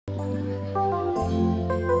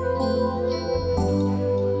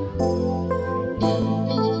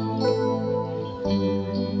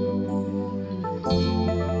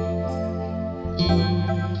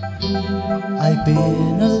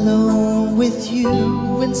with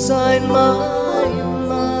you inside my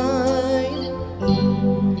mind.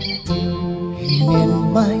 And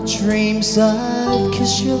in my dreams I've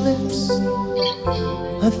kissed your lips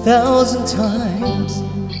 1,000 times.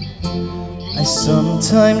 I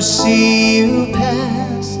sometimes see you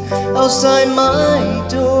pass outside my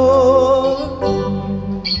door.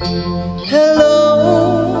 Hello,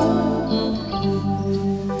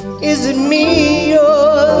 is it me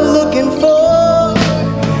you're looking for?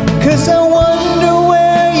 'Cause I wonder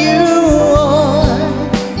where you are,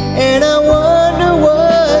 and I wonder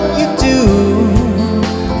what you do.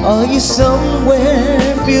 Are you somewhere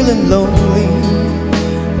feeling lonely,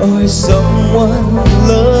 or is someone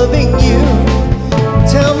loving you?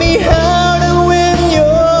 Tell me how to win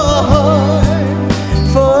your heart,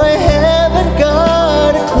 for I haven't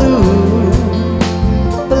got a clue.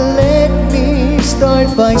 But let me start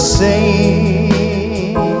by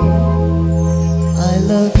saying I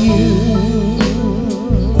love you.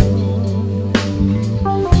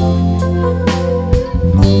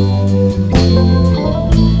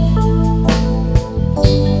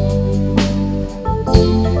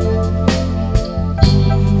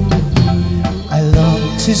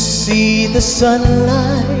 To see the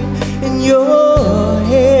sunlight in your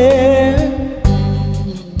hair,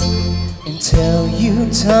 and tell you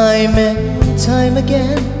time and time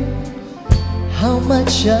again how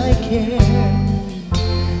much I care.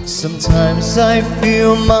 Sometimes I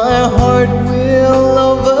feel my heart will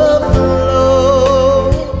overflow.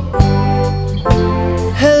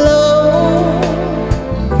 Hello,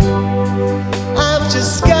 I've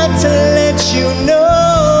just got to let you know.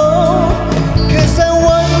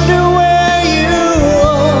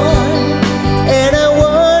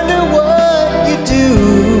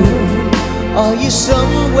 Are you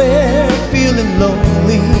somewhere feeling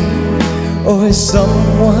lonely, or is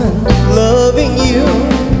someone loving you?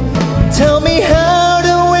 Tell me how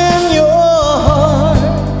to win your heart,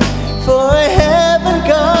 for I haven't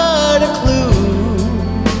got a clue.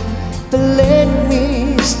 But let me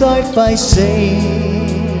start by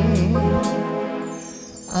saying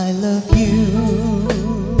I love you.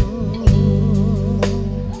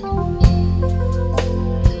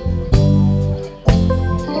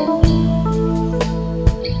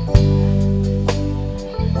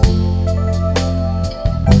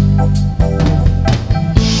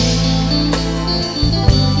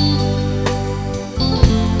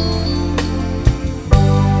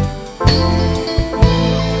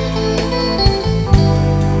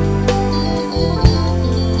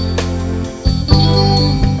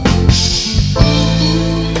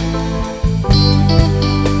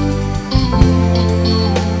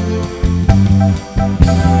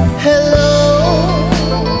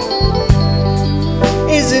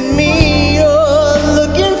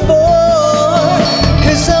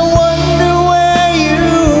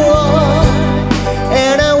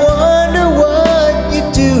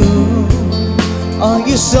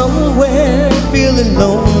 Somewhere feeling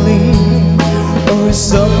lonely, or is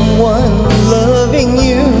someone loving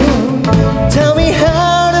you? Tell me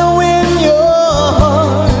how to win your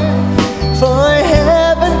heart, for I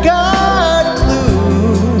haven't got a clue.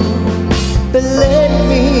 But let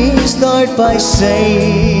me start by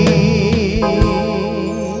saying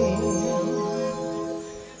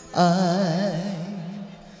I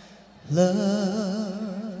love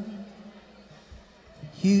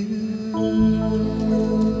you.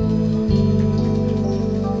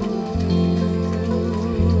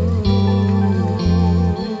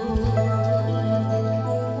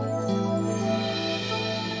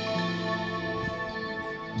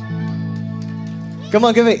 Cảm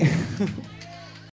ơn quý vị.